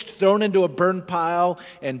pitched, thrown into a burn pile,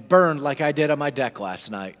 and burned like I did on my deck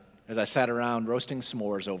last night as I sat around roasting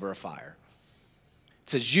s'mores over a fire.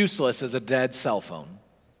 It's as useless as a dead cell phone.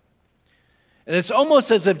 And it's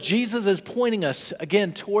almost as if Jesus is pointing us,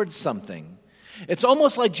 again, towards something. It's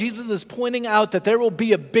almost like Jesus is pointing out that there will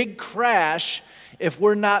be a big crash if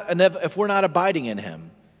we're not abiding in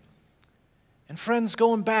Him. And friends,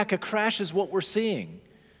 going back, a crash is what we're seeing.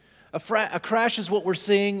 A crash is what we're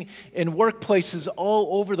seeing in workplaces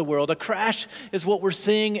all over the world. A crash is what we're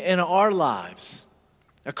seeing in our lives.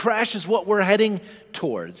 A crash is what we're heading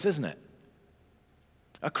towards, isn't it?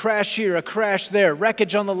 A crash here, a crash there,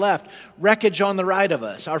 wreckage on the left, wreckage on the right of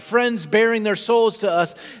us. Our friends bearing their souls to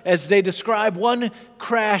us as they describe one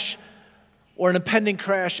crash or an impending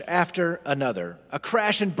crash after another. A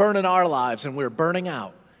crash and burn in our lives, and we're burning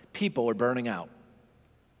out. People are burning out.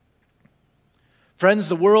 Friends,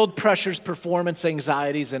 the world pressures performance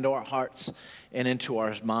anxieties into our hearts and into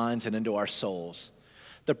our minds and into our souls.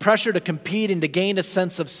 The pressure to compete and to gain a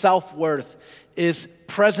sense of self-worth is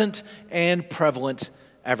present and prevalent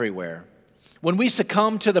everywhere. When we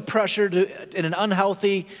succumb to the pressure in an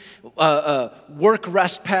unhealthy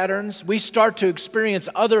work-rest patterns, we start to experience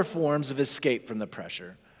other forms of escape from the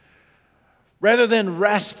pressure. Rather than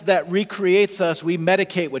rest that recreates us, we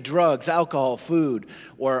medicate with drugs, alcohol, food,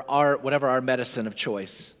 or whatever our medicine of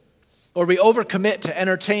choice. Or we overcommit to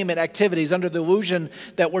entertainment activities under the illusion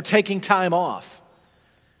that we're taking time off.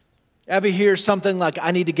 Ever hear something like,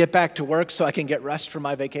 I need to get back to work so I can get rest for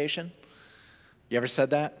my vacation? You ever said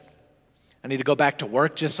that? I need to go back to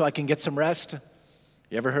work just so I can get some rest?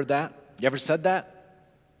 You ever heard that? You ever said that?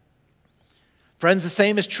 Friends, the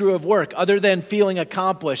same is true of work. Other than feeling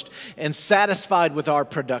accomplished and satisfied with our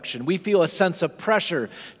production, we feel a sense of pressure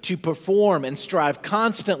to perform and strive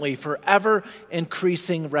constantly for ever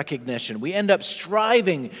increasing recognition. We end up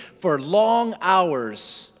striving for long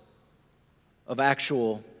hours of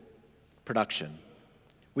actual production.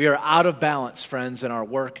 We are out of balance, friends, in our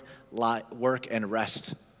work and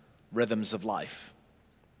rest rhythms of life.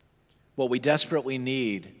 What we desperately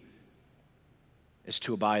need is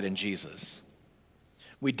to abide in Jesus.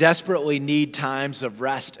 We desperately need times of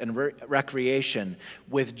rest and recreation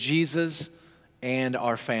with Jesus and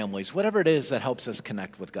our families, whatever it is that helps us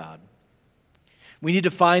connect with God. We need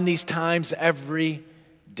to find these times every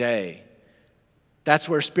day. That's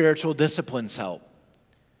where spiritual disciplines help.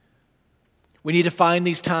 We need to find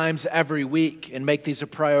these times every week and make these a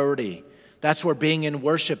priority. That's where being in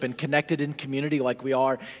worship and connected in community like we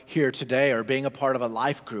are here today, or being a part of a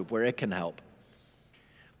life group where it can help.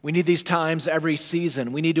 We need these times every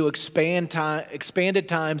season. We need to expanded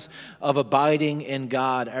times of abiding in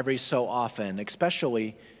God every so often,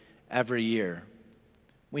 especially every year.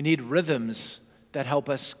 We need rhythms that help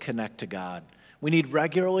us connect to God. We need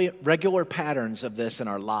regular patterns of this in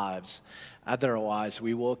our lives. Otherwise,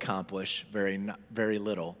 we will accomplish very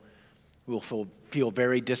little. We will feel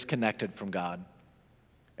very disconnected from God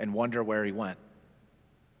and wonder where He went.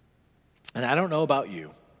 And I don't know about you.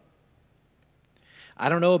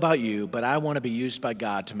 But I want to be used by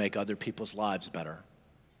God to make other people's lives better.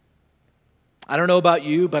 I don't know about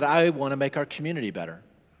you, but I want to make our community better.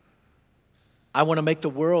 I want to make the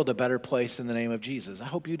world a better place in the name of Jesus. I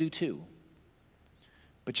hope you do too.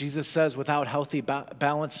 But Jesus says without healthy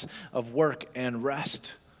balance of work and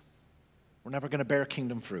rest, we're never going to bear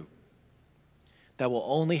kingdom fruit. That will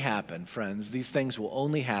only happen, friends, these things will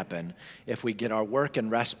only happen if we get our work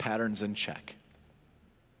and rest patterns in check.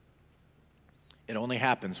 It only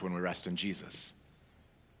happens when we rest in Jesus.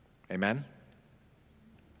 Amen?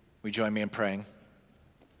 Will you join me in praying?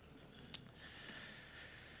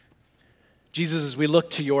 Jesus, as we look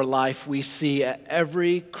to your life, we see at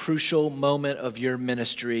every crucial moment of your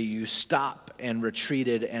ministry, you stop and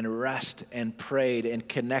retreated and rest and prayed and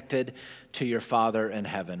connected to your Father in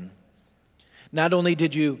heaven. Not only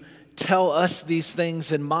did you tell us these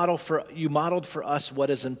things and you modeled for us what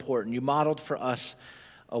is important. You modeled for us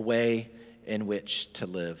a way in which to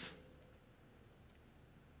live.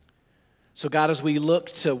 So God, as we look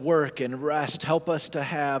to work and rest, help us to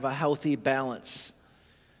have a healthy balance.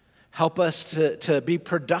 Help us to be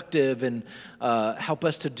productive and help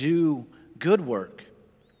us to do good work.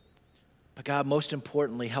 But God, most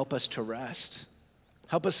importantly, help us to rest.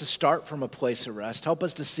 Help us to start from a place of rest. Help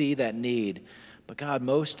us to see that need. But God,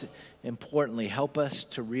 most importantly, help us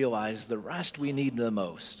to realize the rest we need the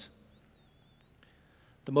most.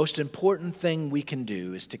 The most important thing we can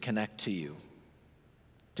do is to connect to you,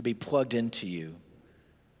 to be plugged into you,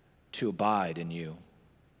 to abide in you.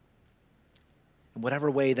 In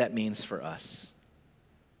whatever way that means for us.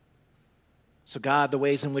 So God, the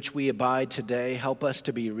ways in which we abide today, help us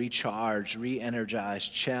to be recharged,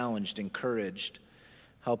 re-energized, challenged, encouraged.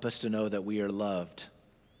 Help us to know that we are loved.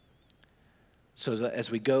 So that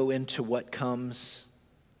as we go into what comes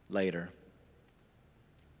later,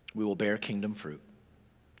 we will bear kingdom fruit.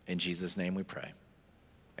 In Jesus' name we pray.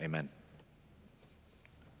 Amen.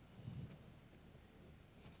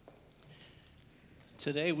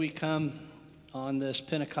 Today we come on this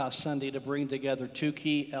Pentecost Sunday to bring together two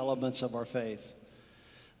key elements of our faith.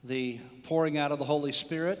 The pouring out of the Holy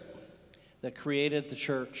Spirit that created the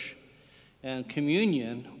church, and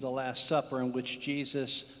communion, the Last Supper, in which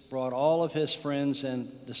Jesus brought all of his friends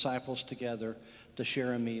and disciples together to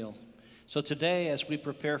share a meal. So today, as we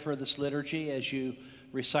prepare for this liturgy, as you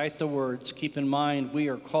recite the words, keep in mind we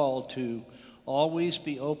are called to always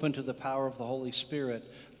be open to the power of the Holy Spirit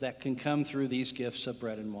that can come through these gifts of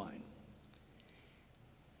bread and wine.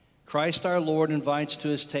 Christ our Lord invites to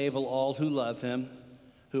his table all who love him,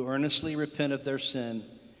 who earnestly repent of their sin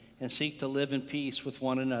and seek to live in peace with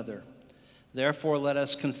one another. Therefore, let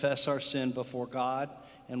us confess our sin before God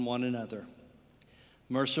and one another.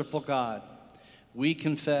 Merciful God, we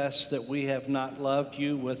confess that we have not loved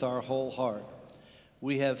you with our whole heart.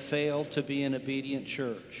 We have failed to be an obedient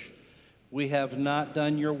church. We have not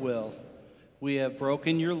done your will. We have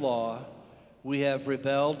broken your law. We have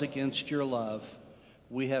rebelled against your love.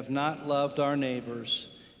 We have not loved our neighbors,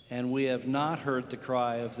 and we have not heard the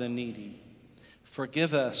cry of the needy.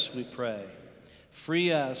 Forgive us, we pray.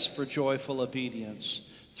 Free us for joyful obedience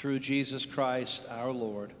through Jesus Christ our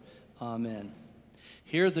Lord. Amen.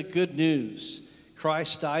 Hear the good news.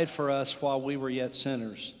 Christ died for us while we were yet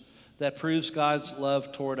sinners. That proves God's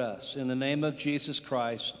love toward us. In the name of Jesus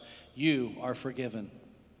Christ, you are forgiven.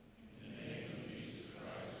 In the name of Jesus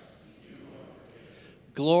Christ, you are forgiven.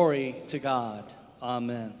 Glory to God.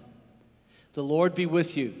 Amen. The Lord be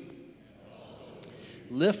with you.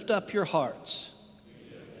 Lift up your hearts.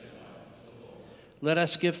 Let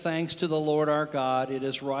us give thanks to the Lord our God. It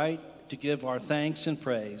is right to give our thanks and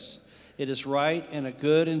praise. It is right and a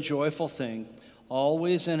good and joyful thing,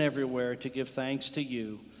 always and everywhere, to give thanks to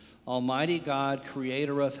you, Almighty God,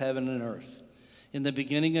 creator of heaven and earth. In the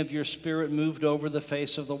beginning of your Spirit moved over the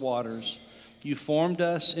face of the waters. You formed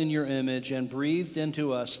us in your image and breathed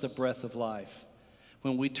into us the breath of life.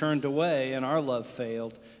 When we turned away and our love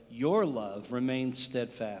failed, your love remained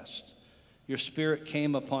steadfast. Your Spirit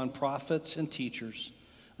came upon prophets and teachers,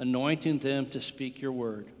 anointing them to speak your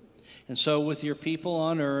word. And so with your people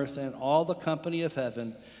on earth and all the company of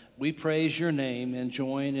heaven, we praise your name and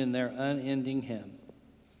join in their unending hymn.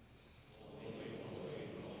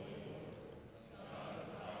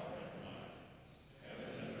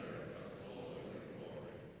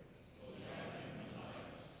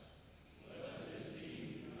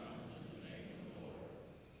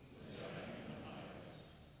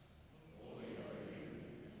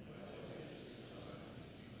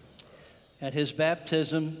 At his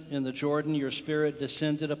baptism in the Jordan, your Spirit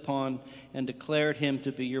descended upon and declared him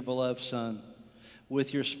to be your beloved Son.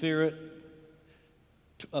 With your Spirit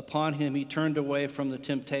upon him, he turned away from the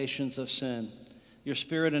temptations of sin. Your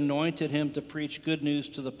Spirit anointed him to preach good news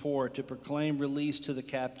to the poor, to proclaim release to the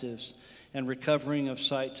captives and recovering of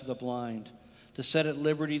sight to the blind, to set at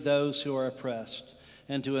liberty those who are oppressed,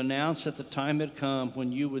 and to announce that the time had come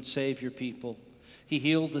when you would save your people. He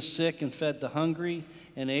healed the sick and fed the hungry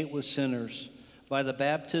and ate with sinners. By the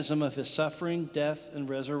baptism of his suffering, death, and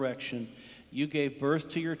resurrection, you gave birth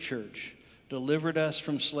to your church, delivered us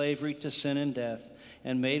from slavery to sin and death,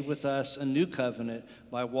 and made with us a new covenant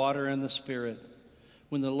by water and the Spirit.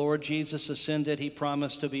 When the Lord Jesus ascended, he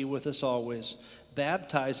promised to be with us always,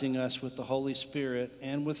 baptizing us with the Holy Spirit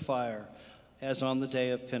and with fire, as on the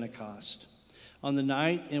day of Pentecost. On the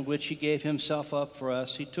night in which he gave himself up for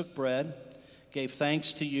us, he took bread, gave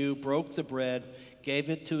thanks to you, broke the bread, gave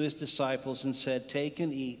it to his disciples, and said, "Take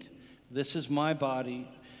and eat. This is my body,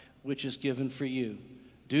 which is given for you.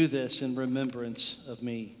 Do this in remembrance of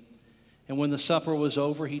me." And when the supper was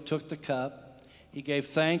over, he took the cup. He gave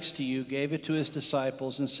thanks to you, gave it to his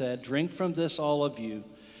disciples, and said, "Drink from this, all of you.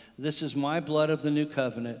 This is my blood of the new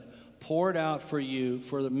covenant, poured out for you,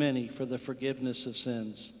 for the many, for the forgiveness of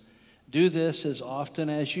sins. Do this as often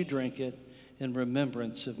as you drink it in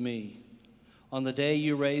remembrance of me." On the day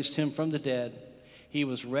you raised him from the dead, he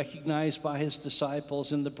was recognized by his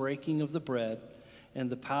disciples in the breaking of the bread, and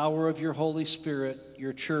the power of your Holy Spirit,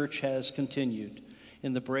 your church has continued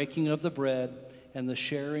in the breaking of the bread and the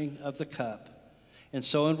sharing of the cup. And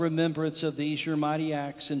so in remembrance of these your mighty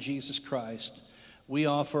acts in Jesus Christ, we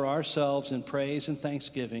offer ourselves in praise and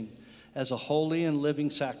thanksgiving as a holy and living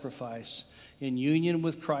sacrifice in union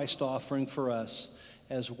with Christ's offering for us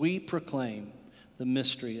as we proclaim the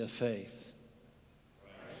mystery of faith.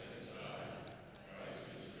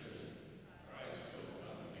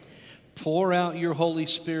 Pour out your Holy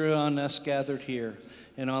Spirit on us gathered here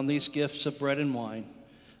and on these gifts of bread and wine.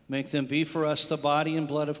 Make them be for us the body and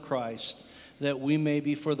blood of Christ, that we may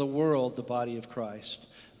be for the world the body of Christ,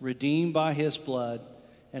 redeemed by his blood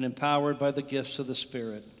and empowered by the gifts of the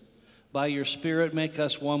Spirit. By your Spirit, make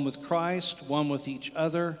us one with Christ, one with each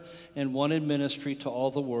other, and one in ministry to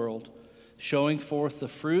all the world, showing forth the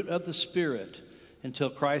fruit of the Spirit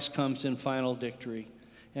until Christ comes in final victory,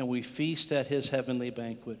 and we feast at his heavenly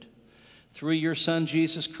banquet. Through your Son,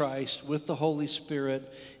 Jesus Christ, with the Holy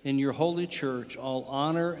Spirit, in your holy church, all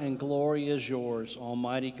honor and glory is yours,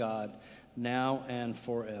 Almighty God, now and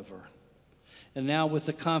forever. And now, with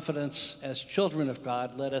the confidence as children of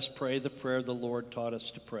God, let us pray the prayer the Lord taught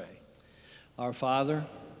us to pray. Our Father,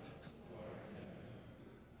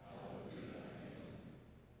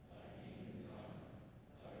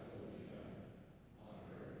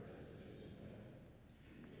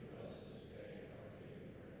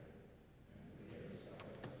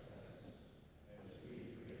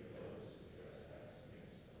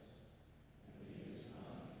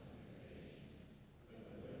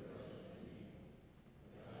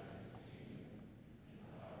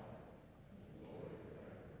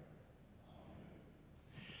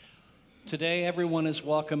 today everyone is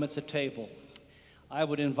welcome at the table. I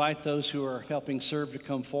would invite those who are helping serve to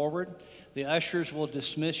come forward. The ushers will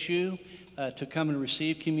dismiss you to come and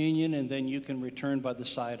receive communion, and then you can return by the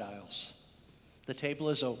side aisles. The table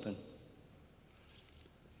is open.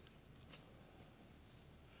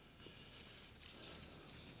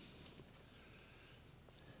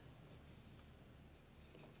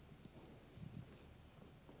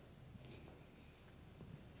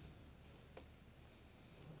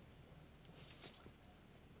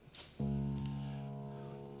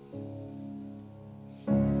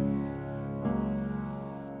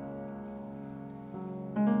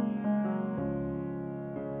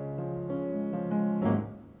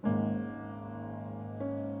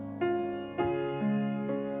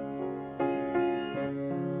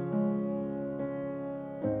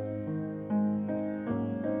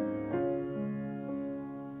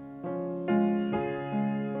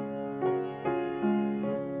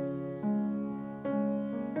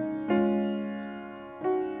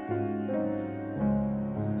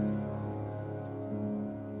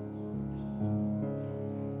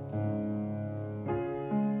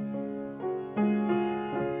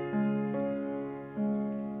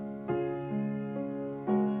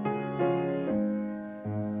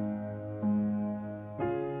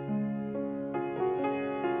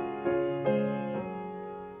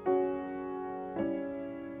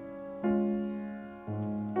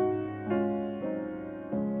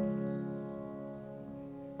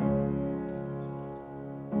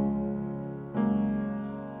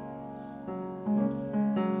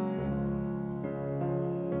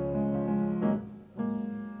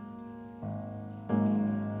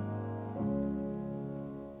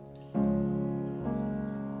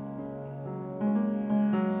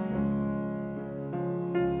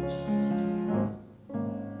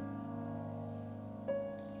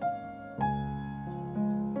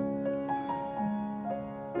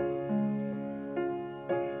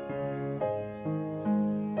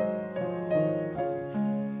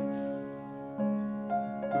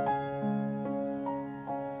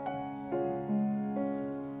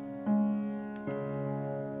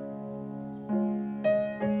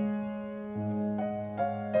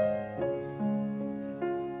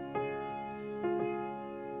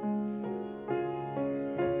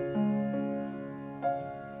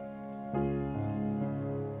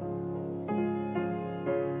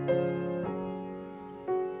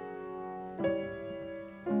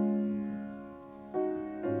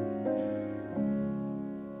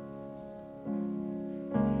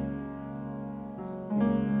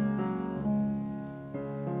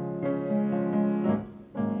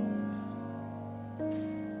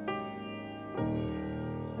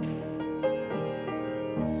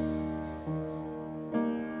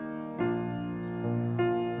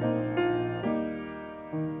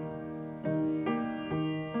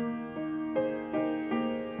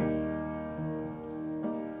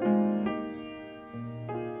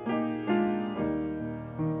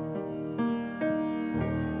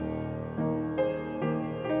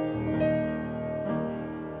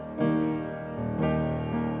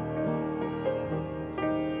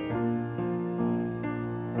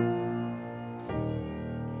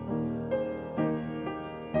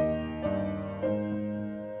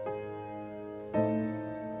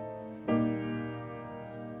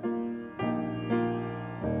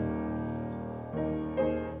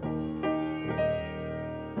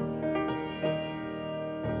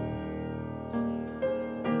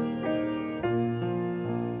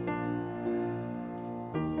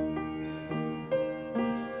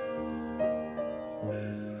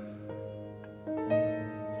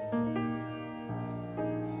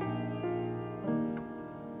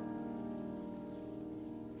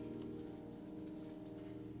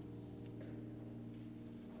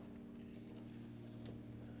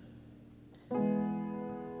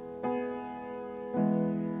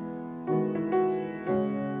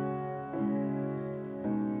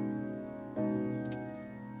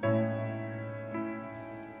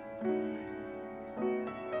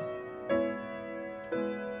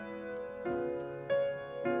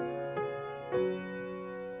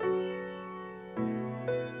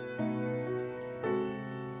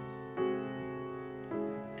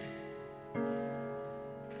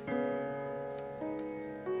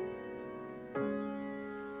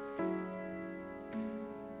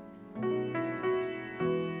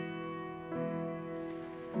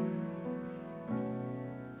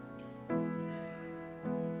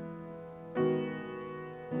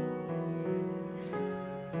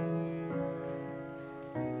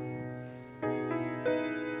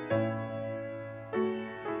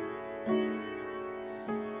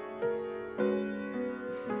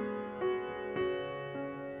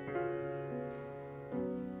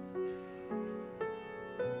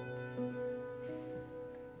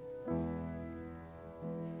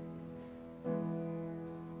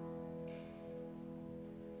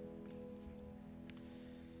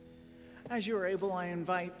 As you are able, I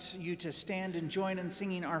invite you to stand and join in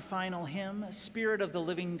singing our final hymn, Spirit of the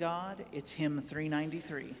Living God. It's hymn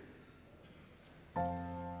 393.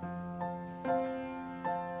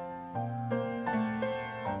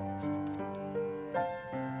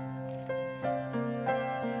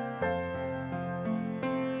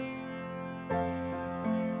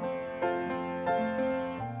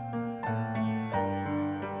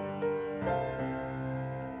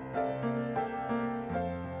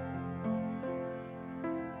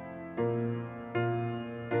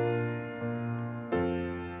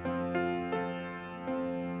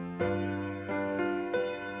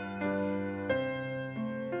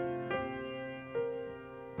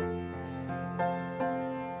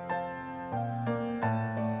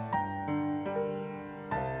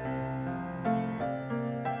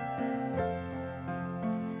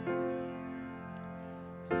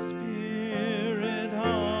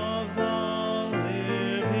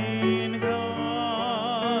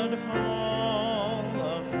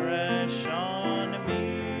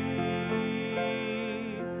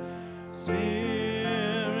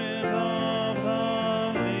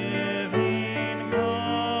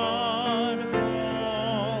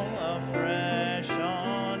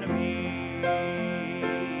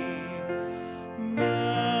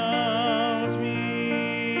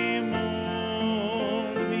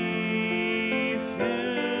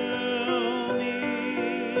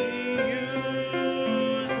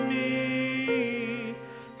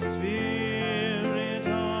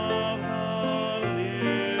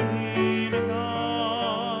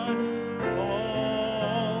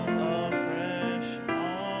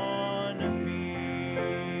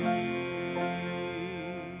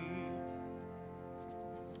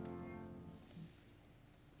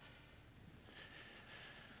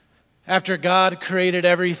 After God created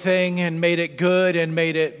everything and made it good and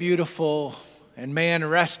made it beautiful, and man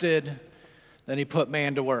rested, then he put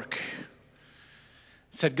man to work.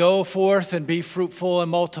 He said, "Go forth and be fruitful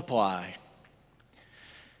and multiply."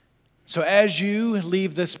 So as you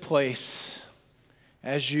leave this place,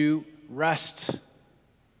 as you rest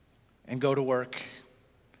and go to work,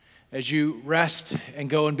 as you rest and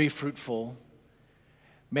go and be fruitful,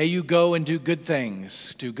 may you go and do good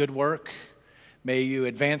things, do good work. May you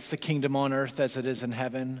advance the kingdom on earth as it is in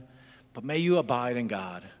heaven, but may you abide in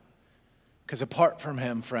God. Because apart from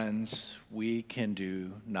him, friends, we can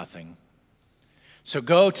do nothing. So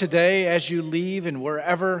go today as you leave, and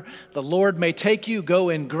wherever the Lord may take you, go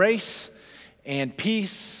in grace and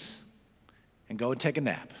peace, and go and take a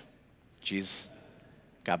nap. Jesus,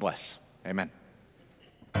 God bless. Amen.